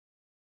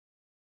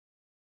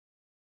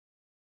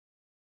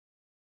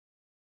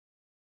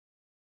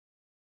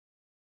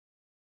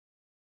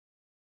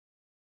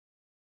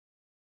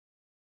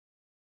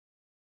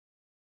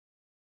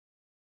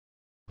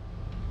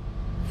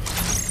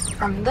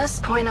from this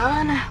point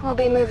on, we'll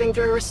be moving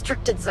through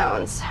restricted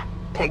zones.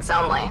 Pigs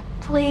only.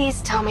 Please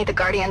tell me the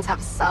Guardians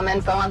have some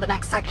info on the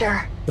next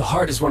sector. The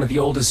Heart is one of the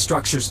oldest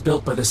structures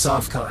built by the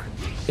Sovcon.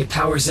 It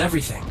powers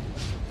everything,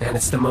 and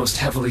it's the most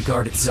heavily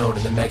guarded zone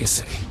in the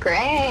megacity.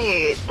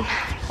 Great.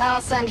 I'll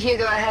send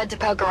Hugo ahead to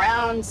poke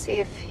around, see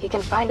if he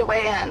can find a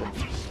way in.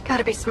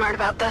 Gotta be smart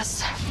about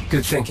this.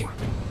 Good thinking.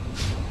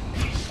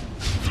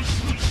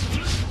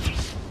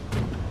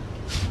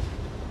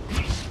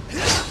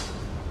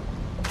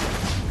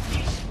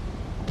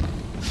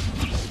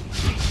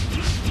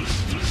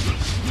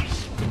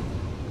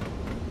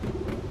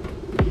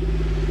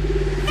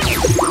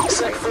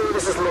 Sec 4,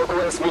 this is local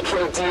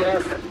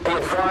SVKDF. Be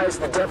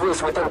advised, the devil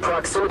is within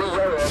proximity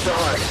area of the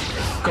Heart.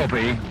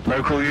 Copy.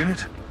 Local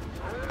unit?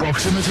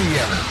 Proximity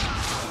yellow.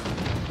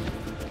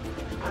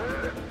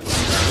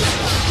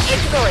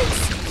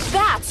 Ignorance!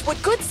 That's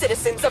what good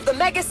citizens of the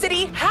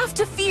megacity have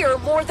to fear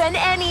more than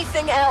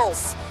anything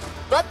else.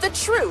 But the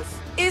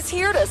truth is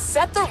here to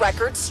set the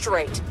record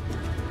straight.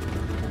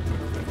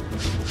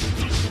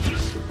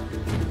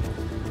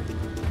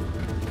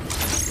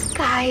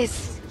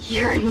 Guys,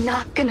 you're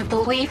not gonna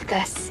believe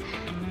this.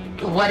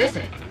 What is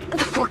it? The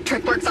fork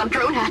trick works on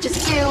drone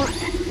hatches too.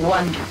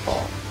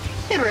 Wonderful.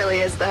 It really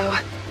is, though.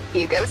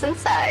 Hugo's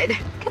inside.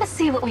 Gonna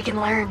see what we can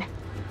learn.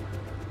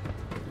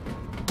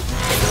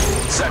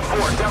 Sec 4,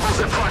 devil's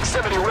in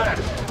proximity red.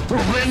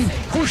 Well then,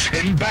 push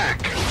him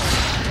back.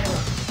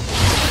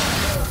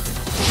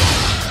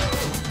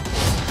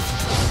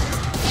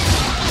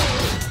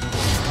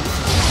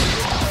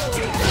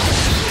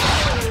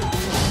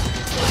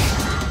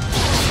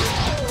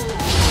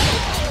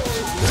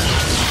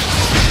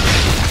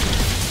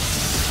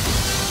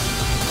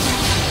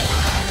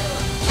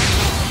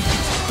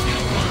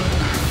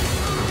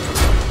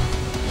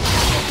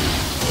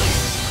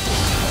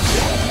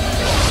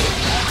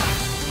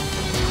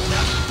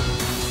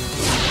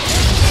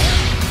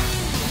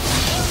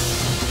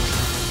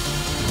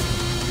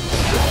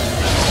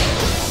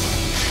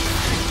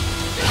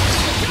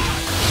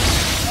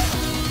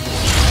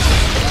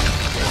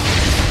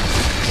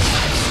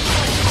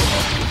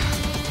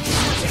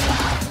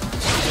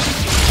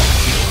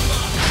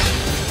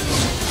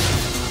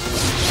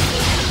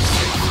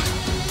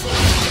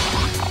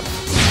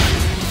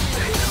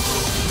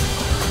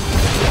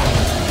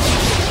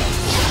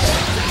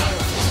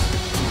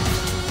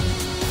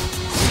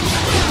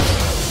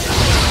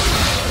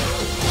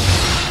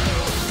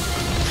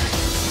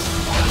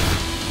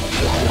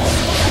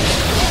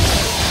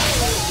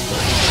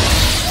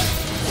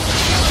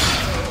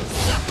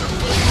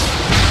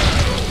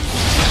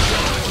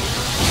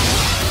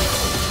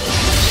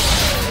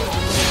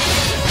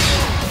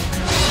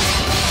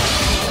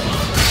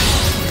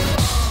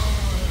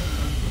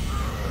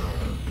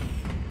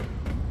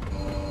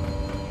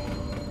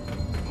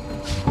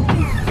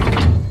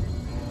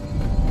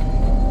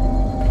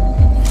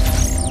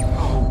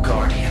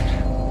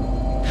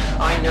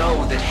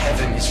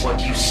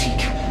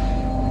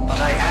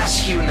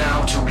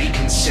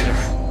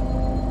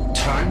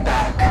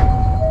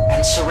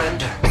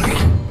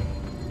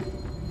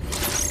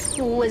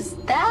 Was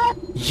that?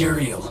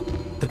 Uriel,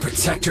 the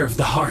protector of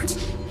the Heart.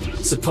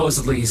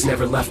 Supposedly he's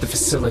never left the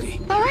facility.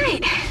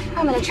 Alright,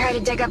 I'm gonna try to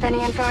dig up any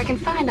info I can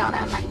find on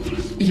him.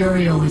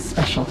 Uriel is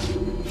special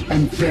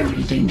and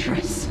very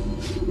dangerous.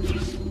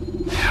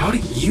 How do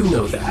you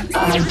know that?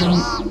 I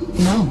don't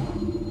know.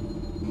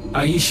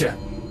 Aisha,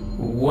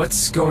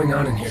 what's going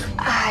on in here?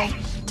 I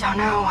don't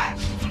know.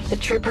 The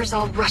troopers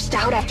all rushed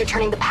out after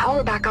turning the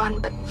power back on,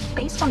 but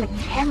based on the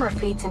camera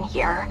feeds in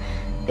here,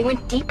 they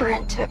went deeper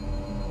into...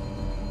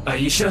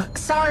 Aisha?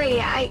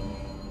 Sorry, I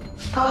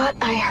thought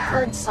I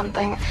heard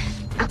something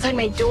outside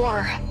my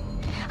door.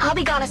 I'll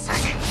be gone a sec.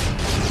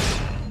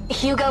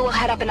 Hugo will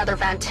head up another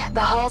vent. The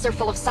halls are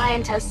full of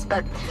scientists,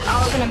 but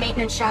I'll open a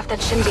maintenance shaft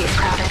that shouldn't be as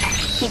crowded.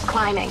 Keep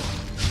climbing.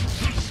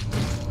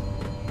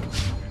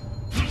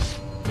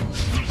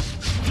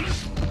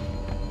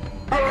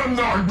 I'm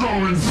not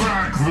going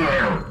back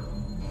there!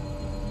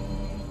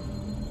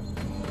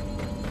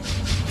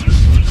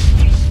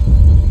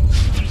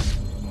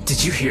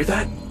 Did you hear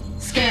that?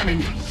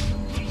 Scanning.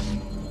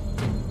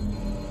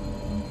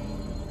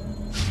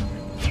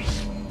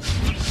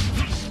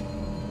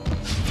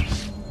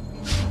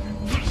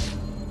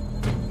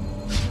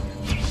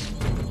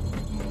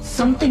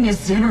 Something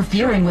is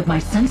interfering with my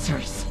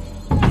sensors.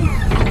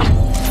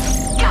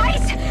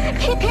 Guys!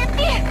 Can you hear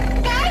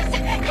me? Guys!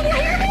 Can you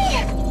hear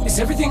me? Is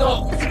everything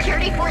all... The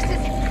security forces,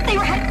 they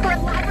were headed for a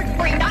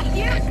laboratory, not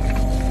you!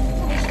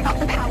 We shut off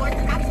the power.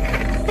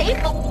 Absolutely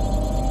safe.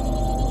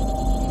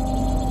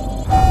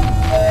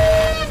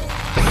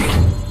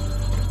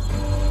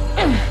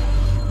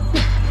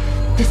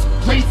 This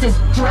place is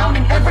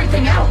drowning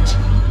everything out!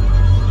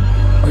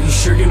 Are you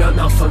sure you're not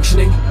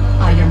malfunctioning?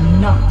 I am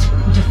not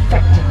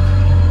defective.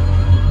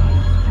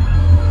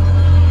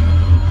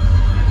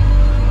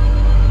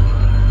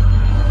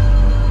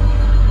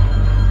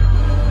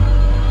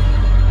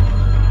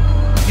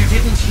 You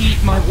didn't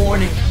heed my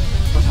warning,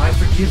 but I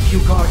forgive you,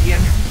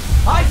 Guardian.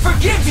 I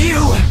forgive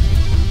you!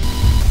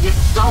 It's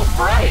so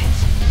afraid.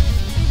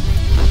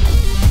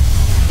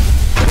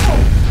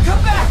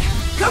 Come back!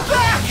 Come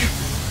back!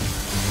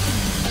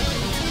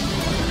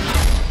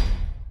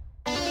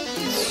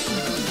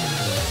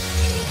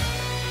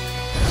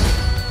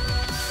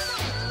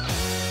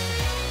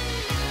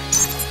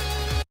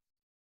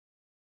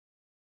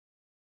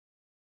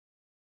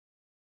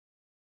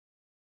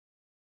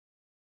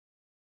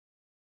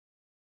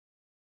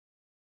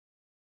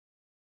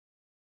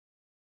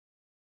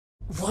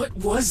 What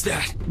was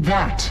that?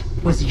 That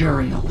was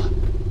Uriel.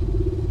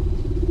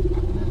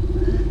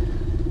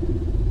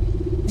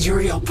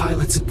 Uriel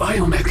pilots a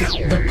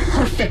biomecha. The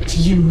perfect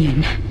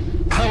union.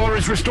 Power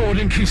is restored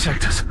in key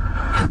sectors,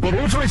 but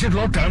automated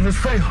lockdown has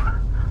failed.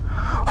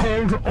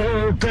 Hold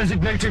all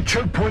designated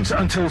choke points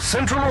until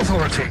Central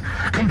Authority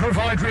can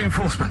provide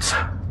reinforcements.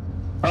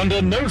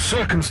 Under no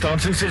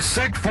circumstances is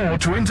Sect 4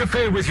 to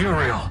interfere with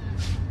Uriel.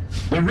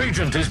 The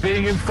Regent is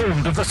being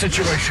informed of the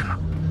situation.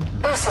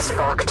 This is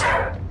fucked.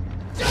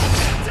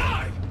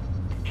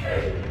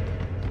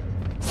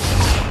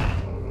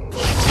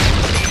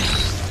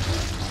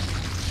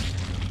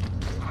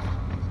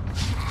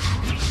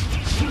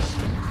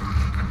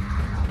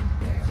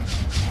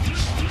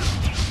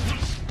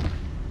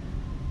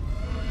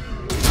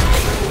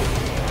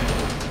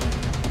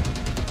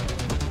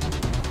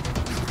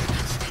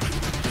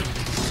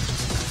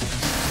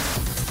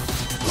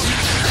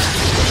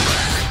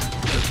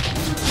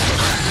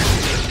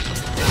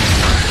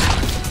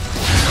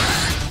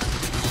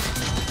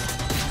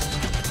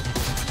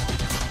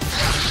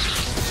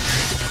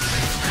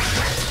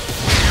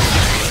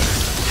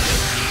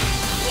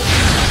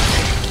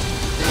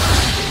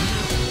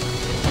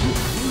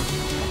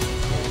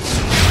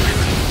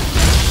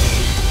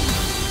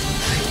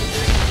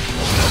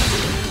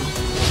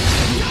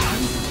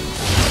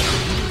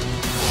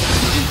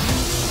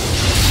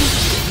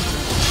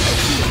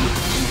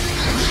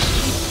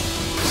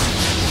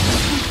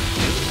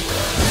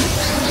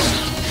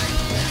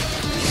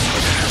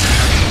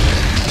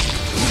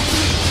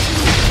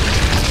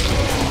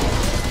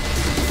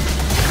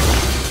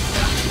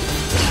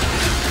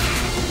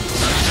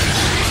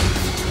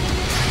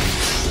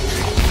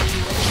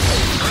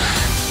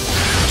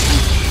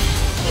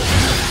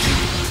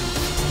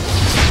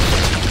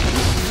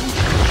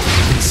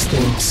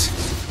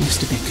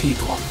 Used to be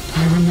people.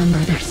 I remember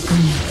their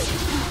screams.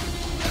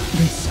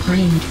 They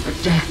screamed for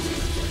death.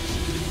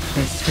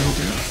 They still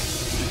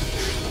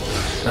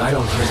do. I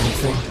don't hear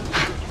anything.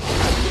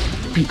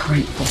 Be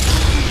grateful.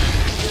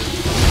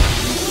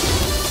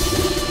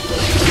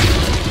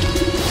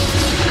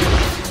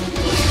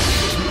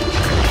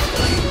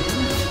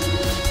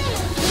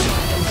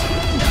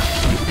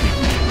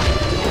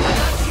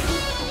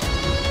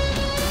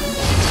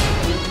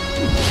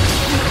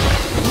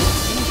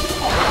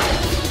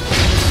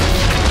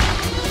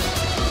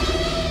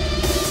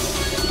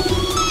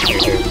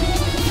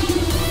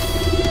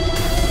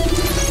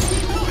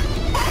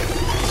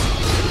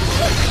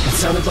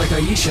 It sounded like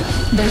Aisha.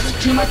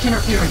 There's too much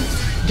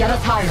interference. Get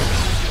us higher.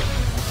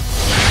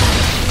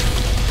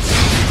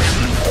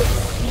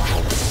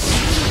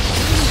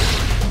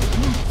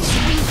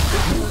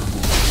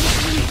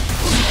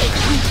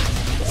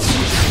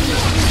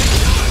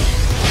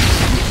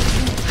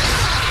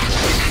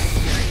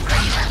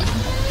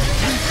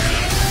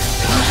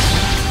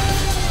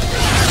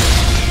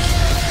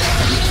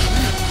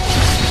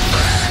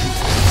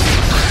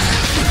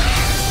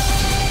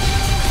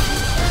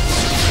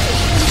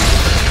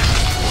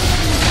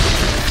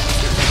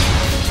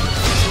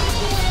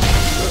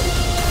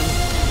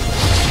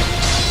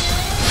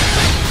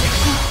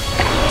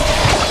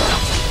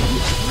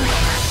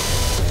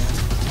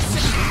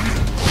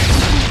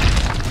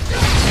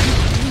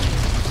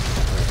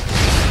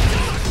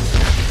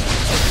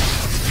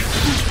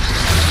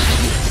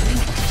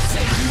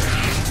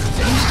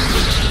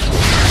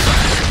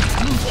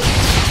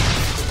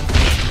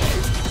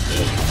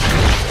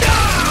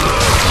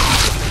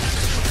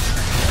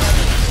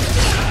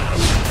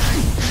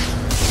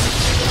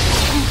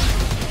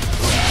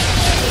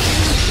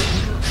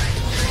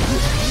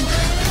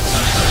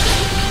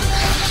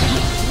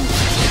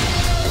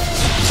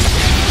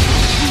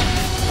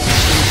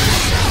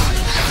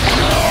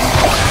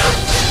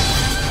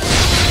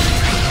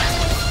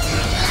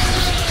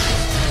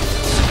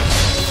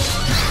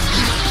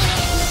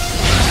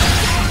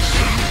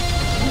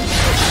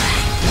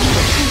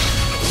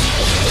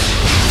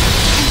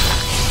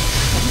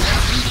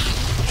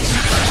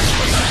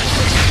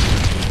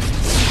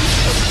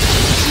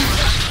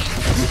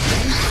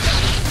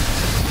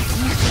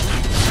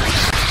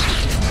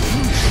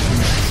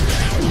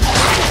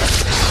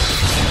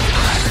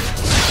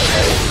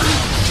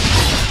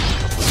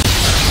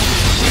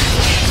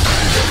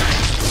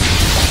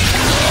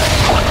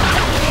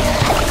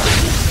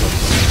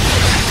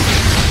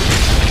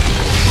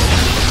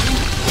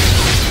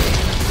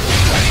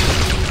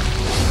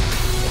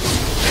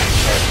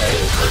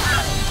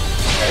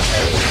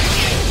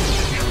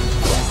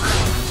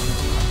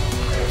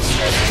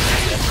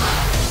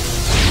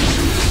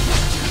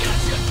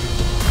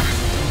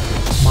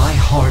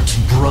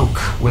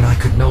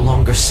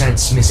 longer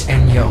sense Miss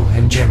Enyo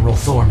and General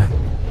Thorman.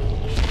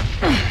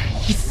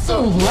 He's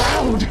so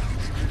loud.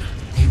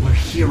 They were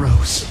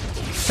heroes.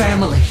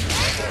 Family.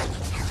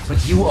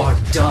 But you are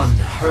done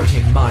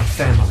hurting my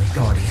family,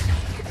 Guardian.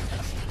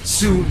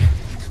 Soon,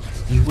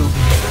 you will be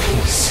at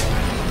peace.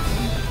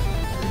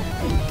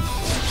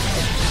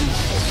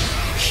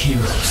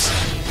 Heroes.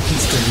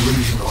 He's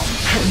delusional.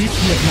 At least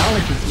he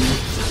acknowledges me.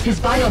 His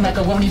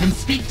biomecha won't even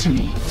speak to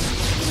me.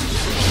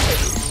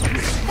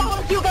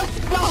 Hugo,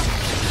 no!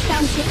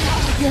 Down here.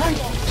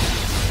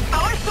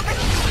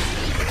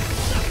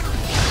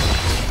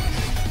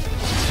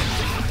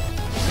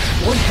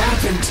 What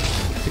happened?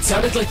 It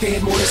sounded like they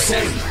had more to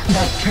say.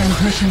 That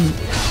transmission,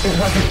 it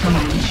wasn't from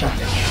Alicia.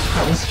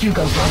 That was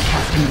Hugo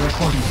broadcasting the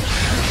recording.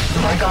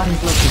 But I got his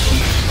location.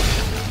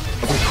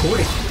 A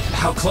recording?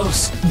 How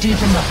close? Deep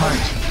in the heart.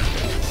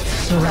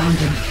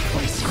 Surrounded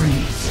by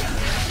screens.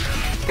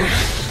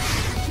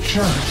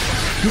 Sure,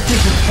 this is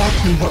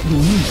exactly what we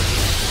need.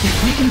 If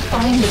we can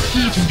find the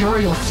key to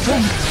Uriel's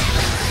strength,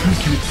 we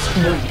can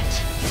exploit it.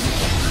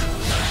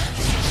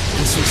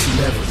 This was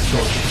never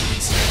going to be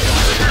easy.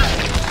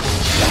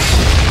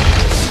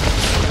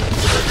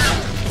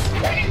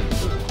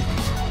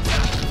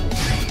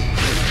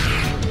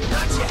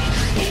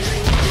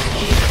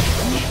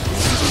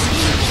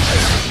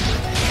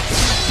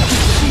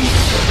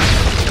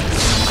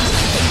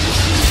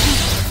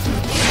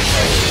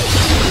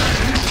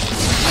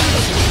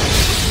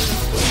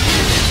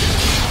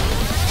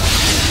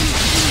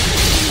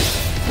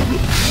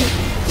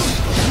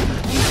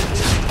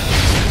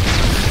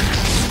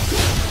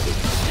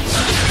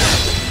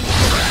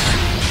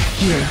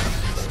 Here.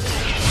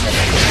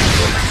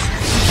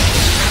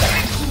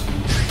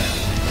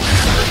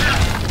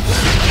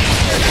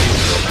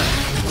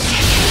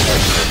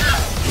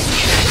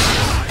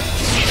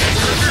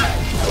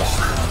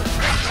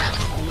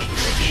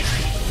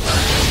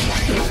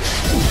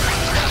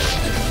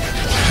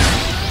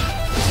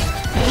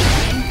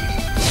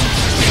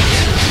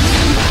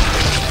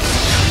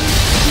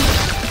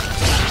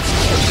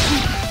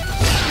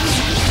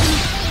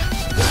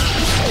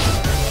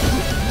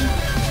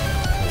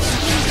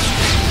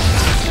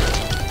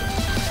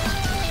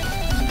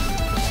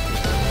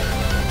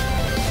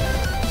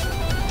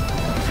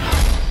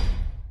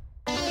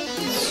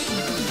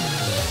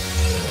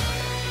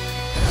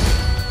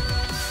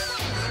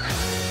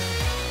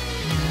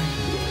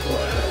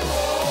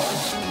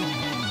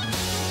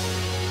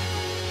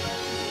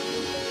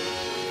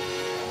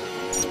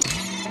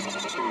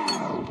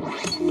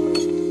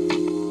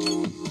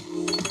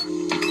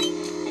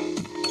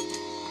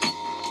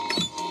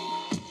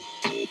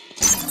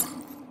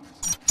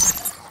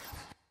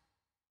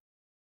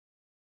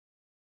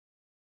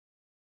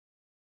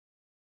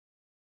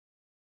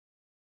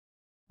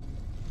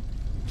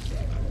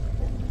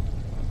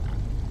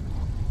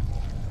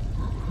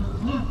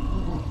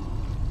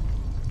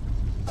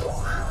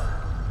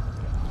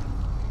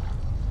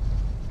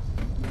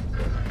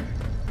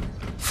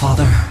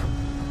 Father,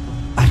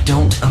 I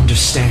don't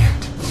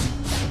understand.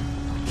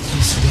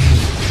 This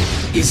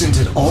day isn't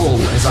at all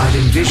as I'd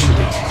envisioned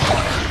it.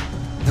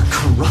 The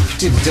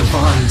corrupted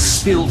divine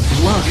spilled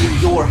blood in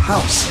your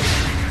house.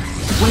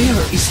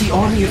 Where is the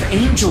army of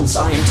angels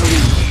I am to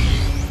lead?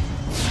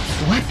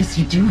 What is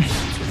he doing?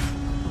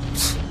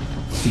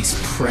 He's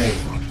praying.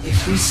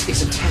 If this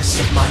is a test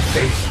of my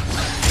faith,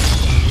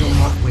 I will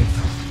not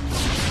waver.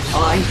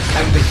 I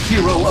am the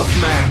hero of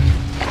man.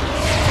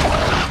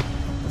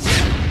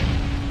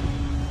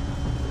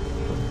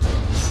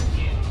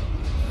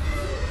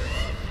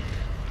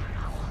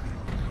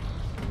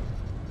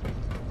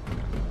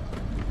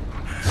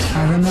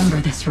 I remember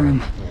this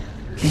room.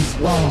 These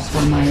walls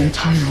were my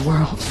entire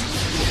world.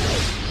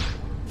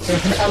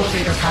 There's an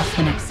elevator past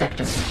the next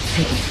sector.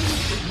 Take it.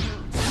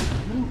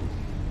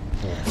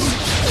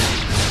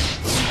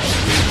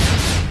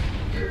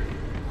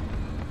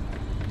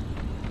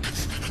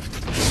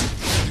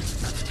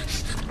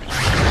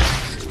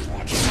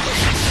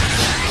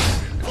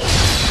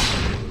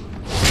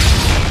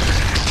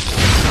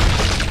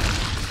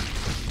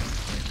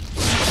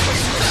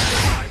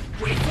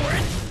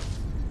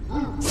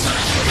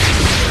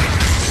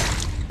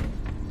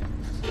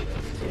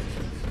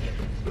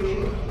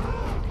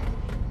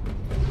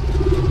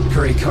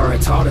 Kara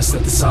taught us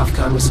that the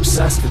Softcon was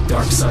obsessed with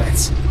dark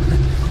science.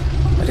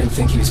 I didn't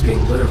think he was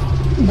being literal.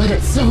 But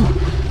it's so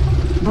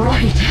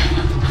bright.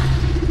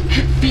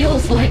 It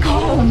feels like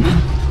home.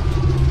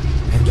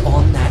 And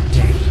on that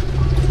day,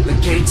 the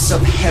gates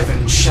of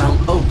heaven shall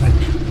open,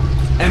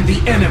 and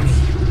the enemy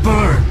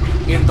burn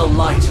in the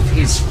light of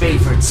his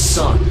favored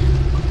son.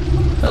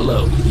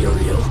 Hello,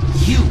 Uriel.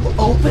 You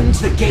opened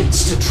the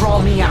gates to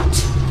draw me out,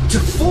 to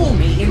fool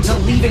me into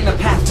leaving the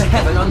path to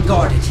heaven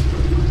unguarded.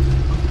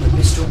 But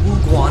Mr.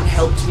 Wuguan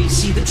helped me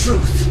see the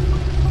truth,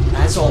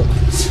 as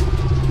always.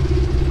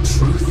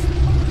 Truth?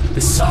 The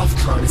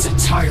Softcon is a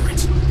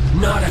tyrant,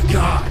 not a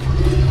god.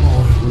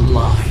 More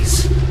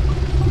lies.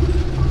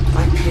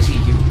 I pity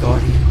you,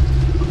 Guardian.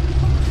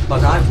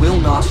 But I will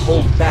not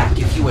hold back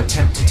if you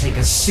attempt to take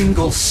a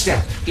single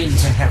step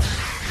into heaven.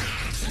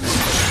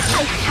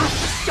 I have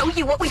to show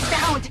you what we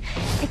found.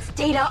 It's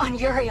data on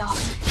Uriel.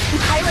 The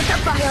pilots are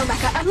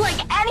biomecha,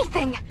 unlike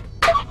anything.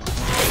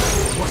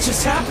 What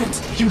just happened?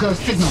 Hugo's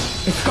signal.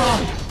 It's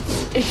gone.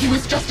 He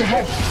was just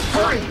ahead.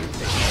 Hurry!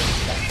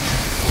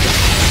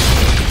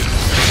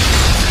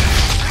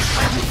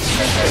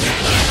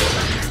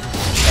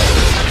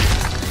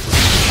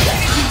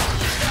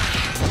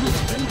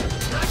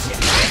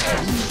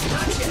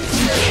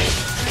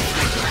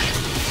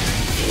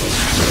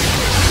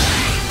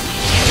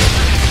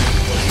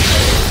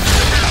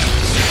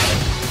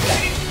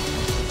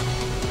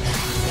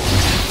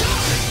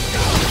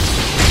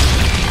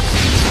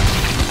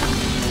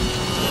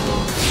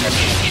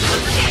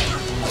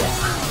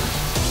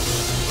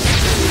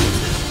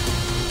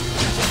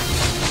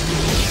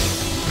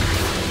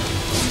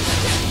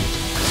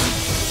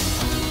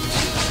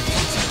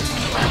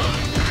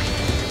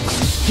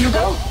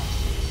 Hugo?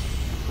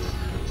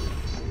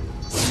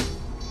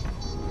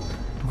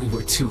 We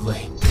were too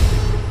late.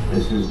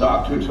 This is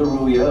Dr.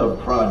 Taruya of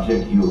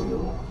Project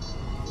Uriel.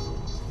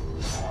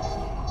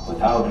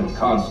 Without a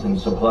constant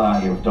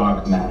supply of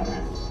dark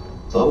matter,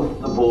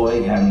 both the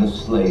boy and the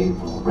slave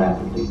will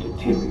rapidly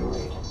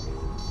deteriorate.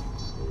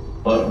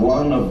 But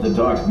one of the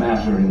dark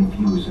matter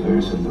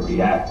infusers in the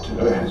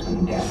reactor has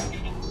been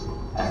damaged,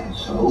 and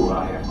so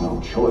I have no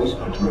choice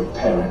but to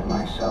repair it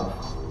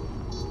myself.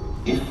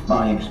 If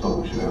my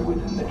exposure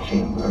within the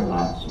chamber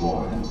lasts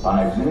more than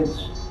 5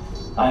 minutes,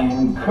 I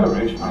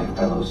encourage my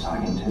fellow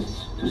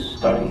scientists to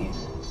study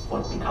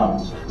what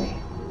becomes of me.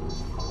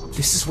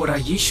 This is what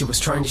Aisha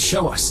was trying to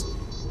show us.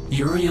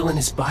 Uriel and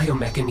his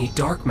biomecha need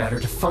dark matter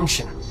to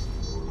function.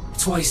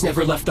 That's why he's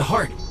never left the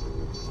heart.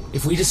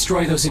 If we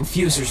destroy those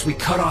infusers, we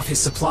cut off his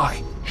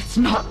supply. It's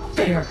not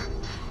fair.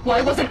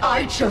 Why wasn't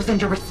I chosen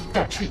to receive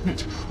that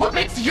treatment? What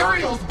makes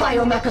Uriel's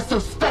biomecha so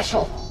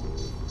special?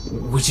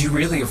 Would you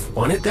really have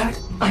wanted that?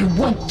 I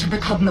want to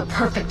become the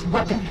perfect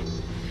weapon.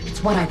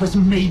 It's what I was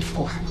made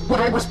for. What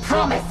I was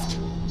promised.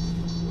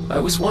 I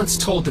was once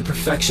told that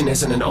perfection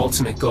isn't an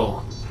ultimate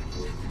goal,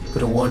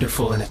 but a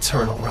wonderful and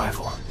eternal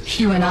rival.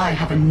 You and I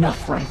have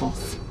enough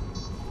rivals.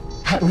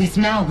 At least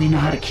now we know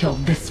how to kill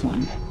this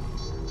one.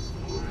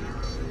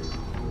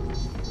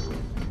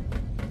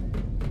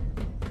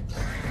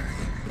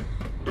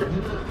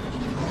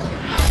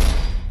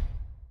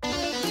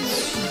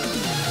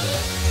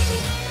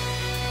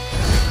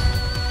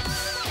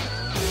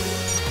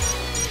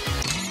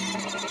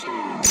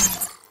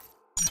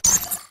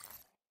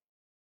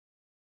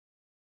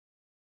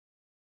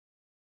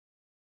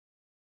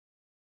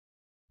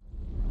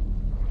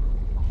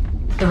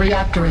 The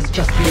reactor is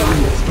just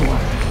beyond this door.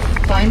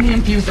 Find the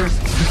infusers,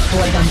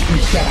 destroy them,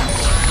 and get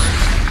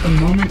out. The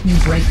moment you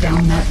break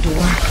down that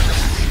door,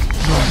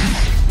 run.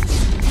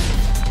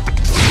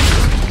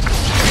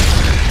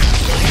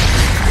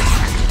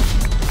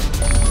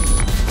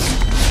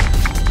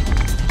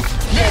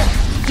 There!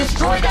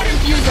 Destroy that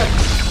infuser!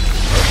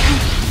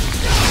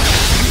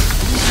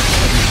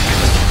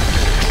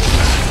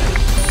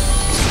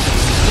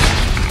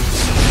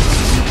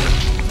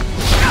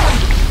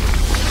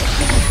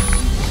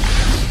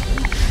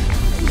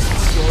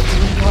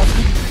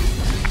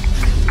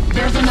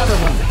 There's another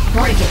one.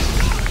 Break it.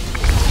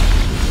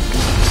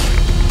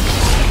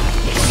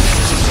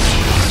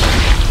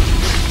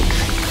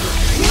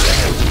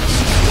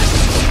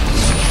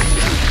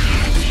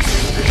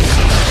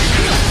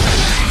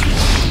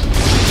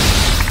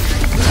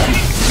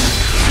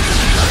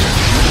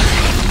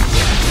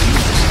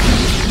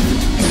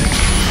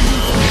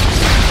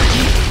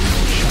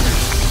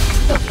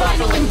 The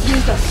final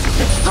infuser.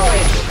 Destroy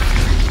it.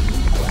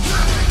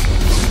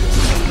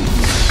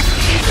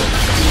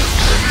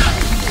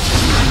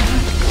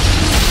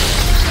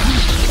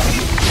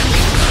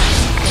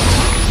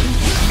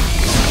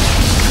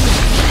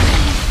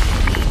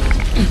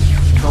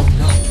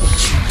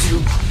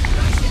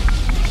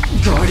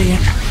 Guardian,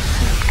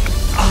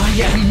 I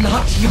am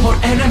not your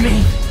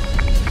enemy.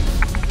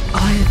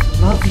 I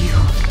love you,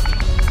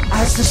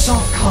 as the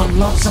Softcon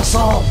loves us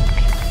all.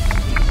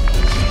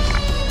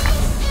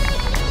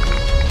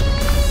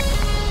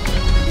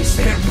 Is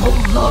there no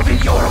love in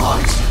your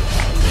heart?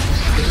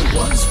 There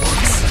was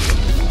once,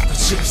 but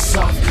Ship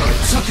Softcon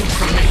took it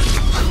from me.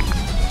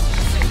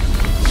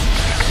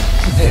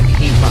 Then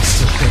he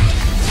must have been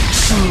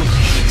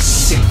truly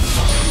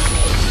sinful.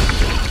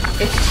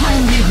 It's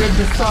time we rid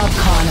the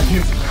Softcon of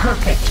his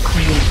perfect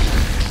creation.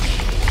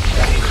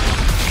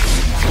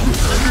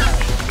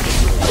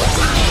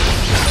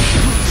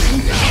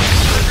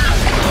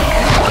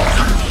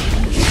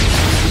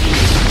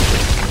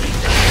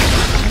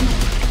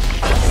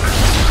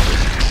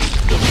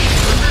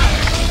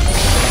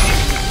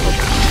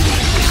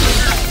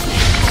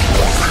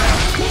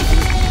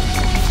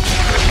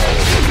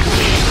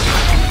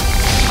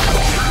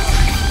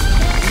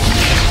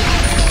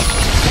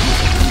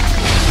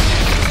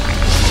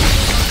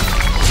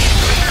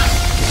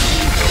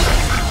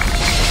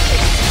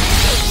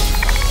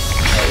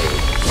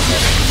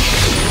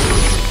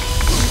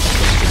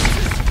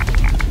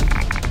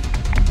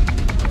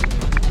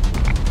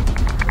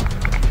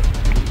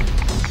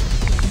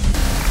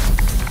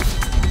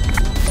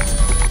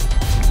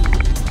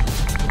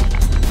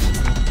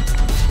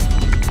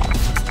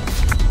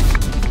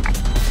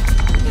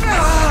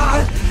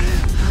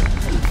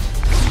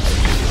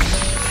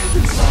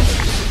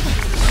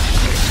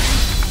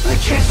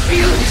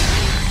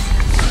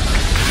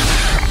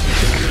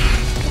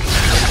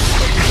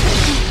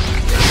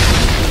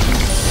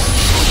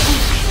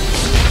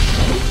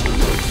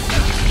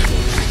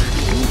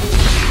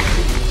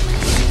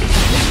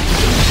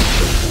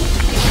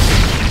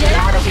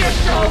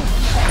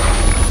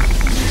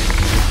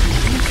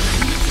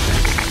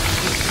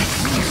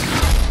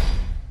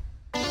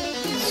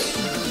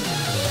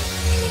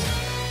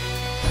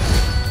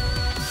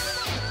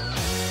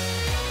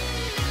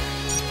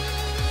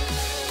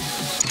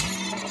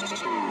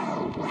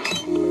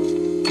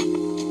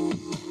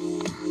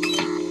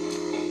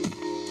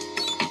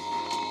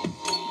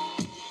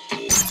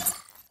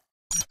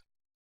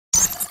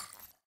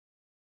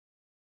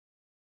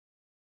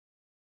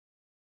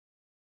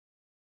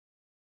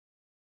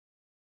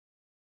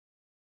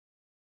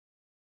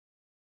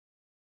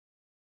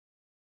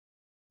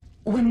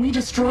 When we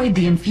destroyed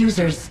the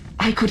infusers,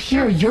 I could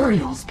hear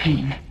Uriel's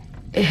pain.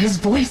 His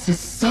voice is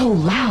so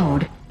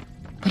loud,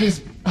 but his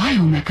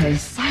biomecha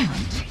is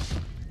silent.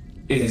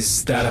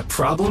 Is that a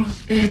problem?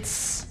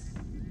 It's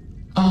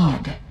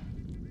odd.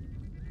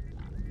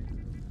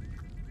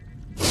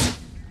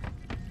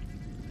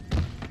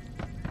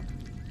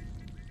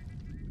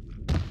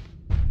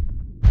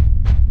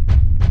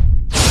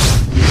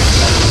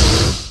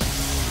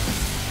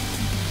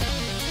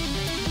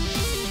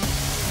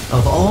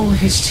 Of all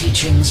his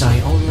teachings, I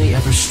only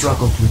ever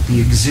struggled with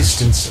the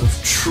existence of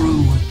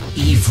true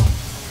evil.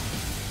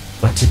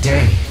 But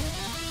today,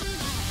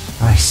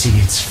 I see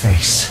its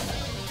face.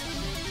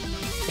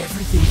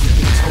 Everything you've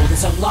been told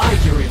is a lie,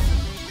 Uriel.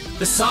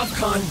 The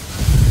Savcon...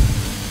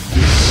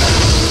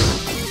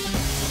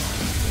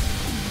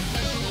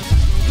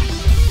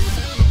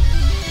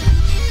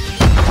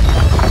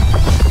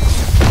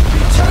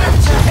 Return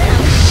to him!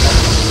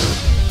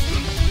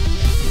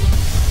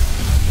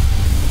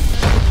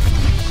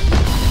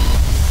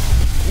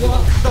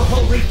 Walk the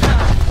holy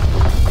path!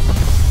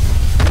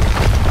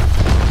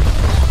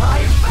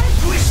 I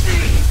vanquish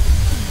thee!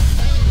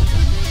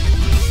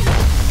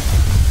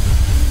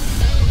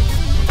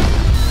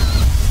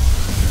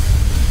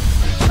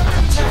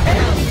 Return to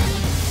him!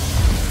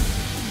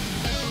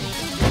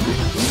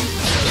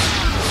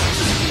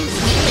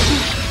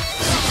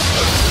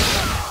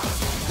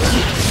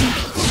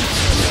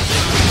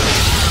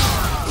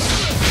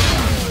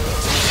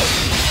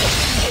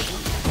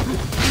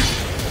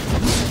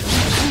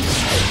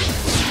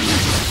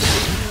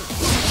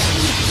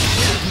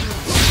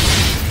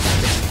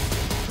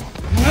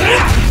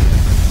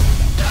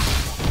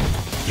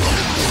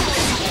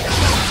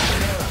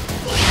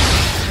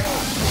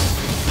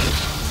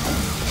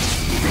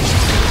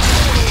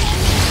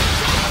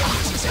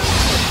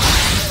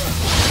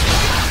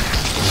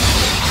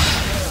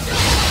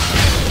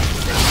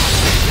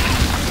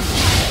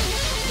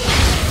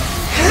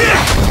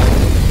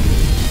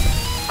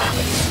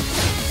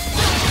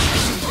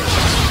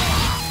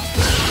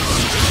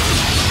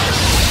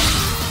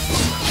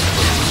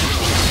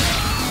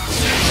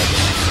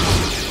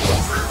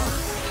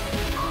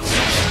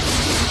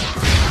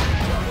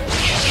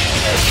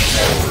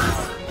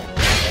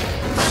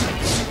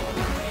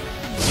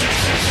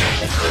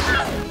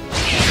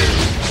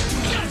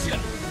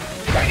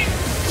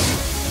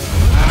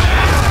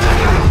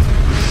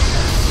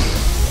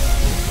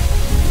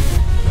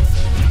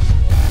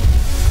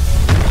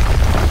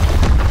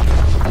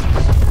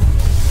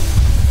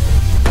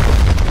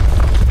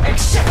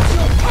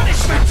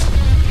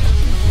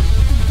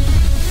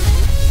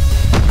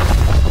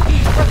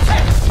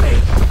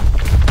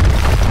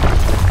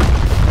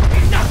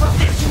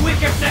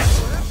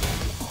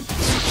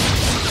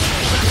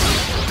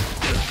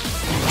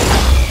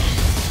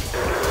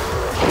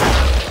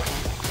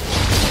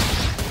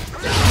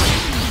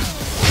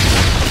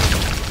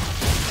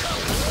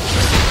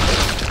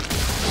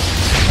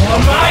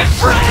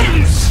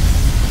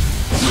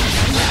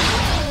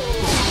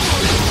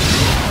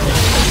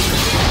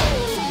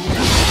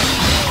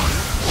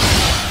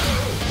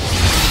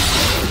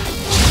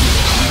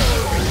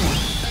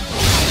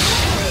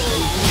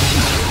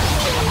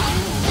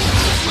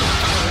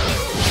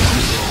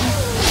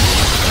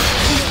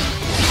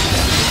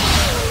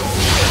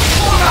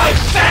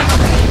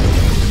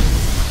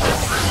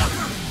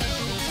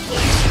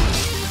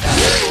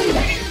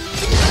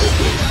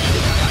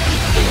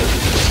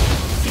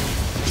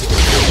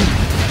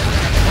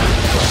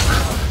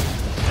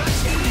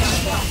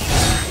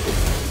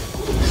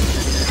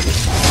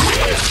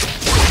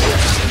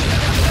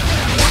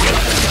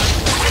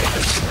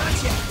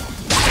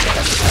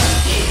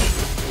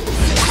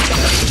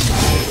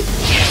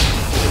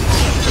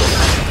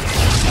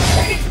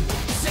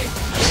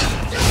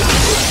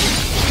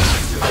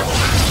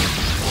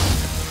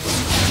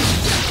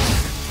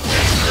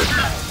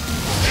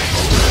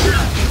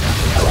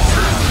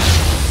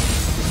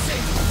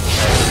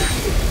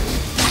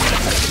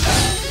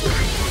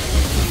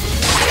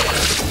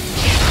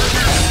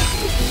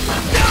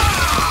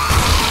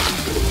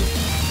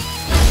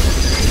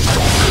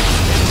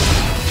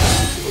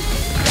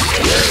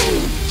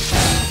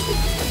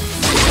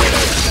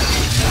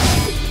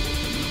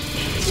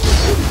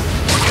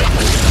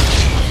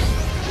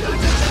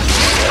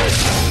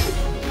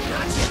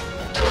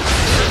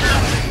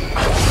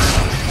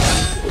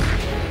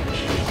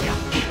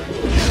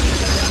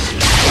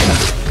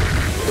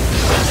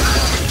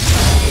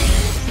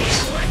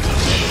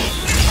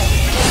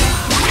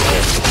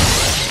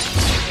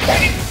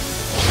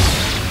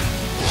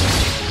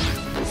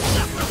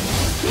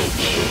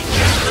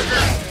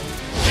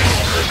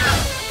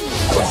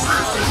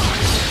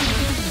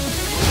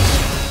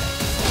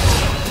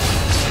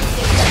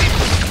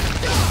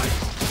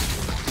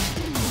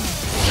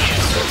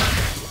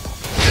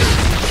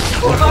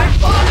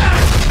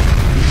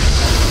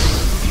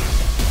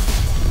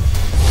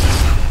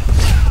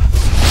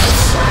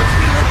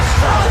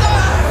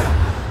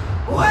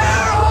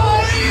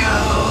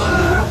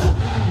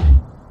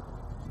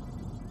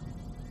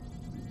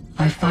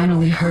 I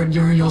finally heard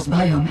Uriel's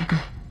biomecha.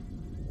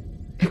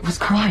 was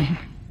crying.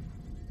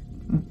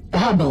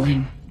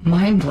 Babbling,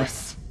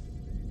 mindless.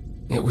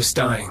 It was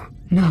dying.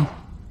 No.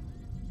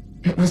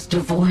 It was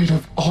devoid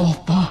of all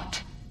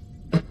thought.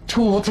 A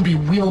tool to be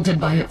wielded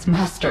by its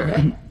master,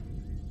 and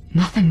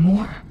nothing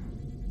more.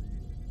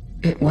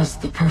 It was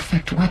the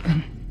perfect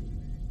weapon.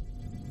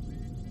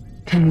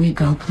 Can we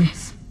go,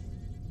 please?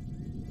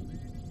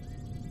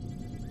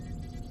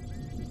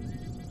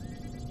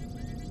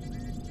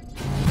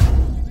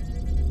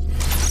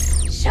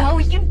 Joe,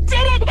 you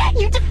did it!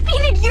 You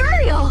defeated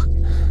Uriel!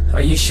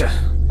 Aisha,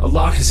 a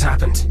lot has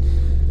happened.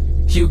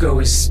 Hugo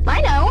is...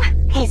 I know.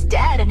 He's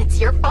dead, and it's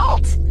your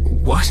fault.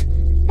 What?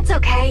 It's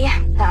okay.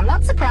 I'm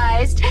not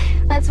surprised.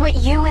 That's what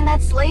you and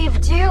that slave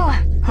do.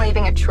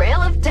 Leaving a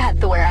trail of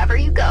death wherever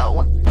you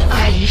go.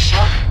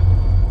 Aisha?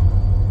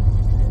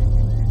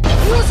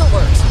 News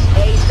alert!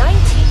 A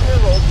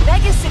 19-year-old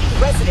Mega City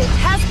resident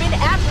has been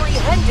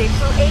apprehended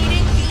for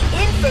aiding the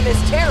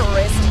infamous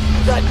terrorist,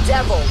 the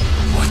Devil.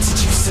 What did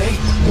you say?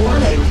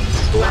 Warning.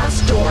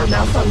 Blast door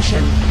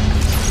malfunction.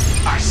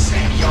 I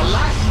said your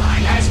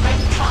lifeline has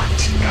been cut,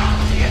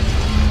 Guardian.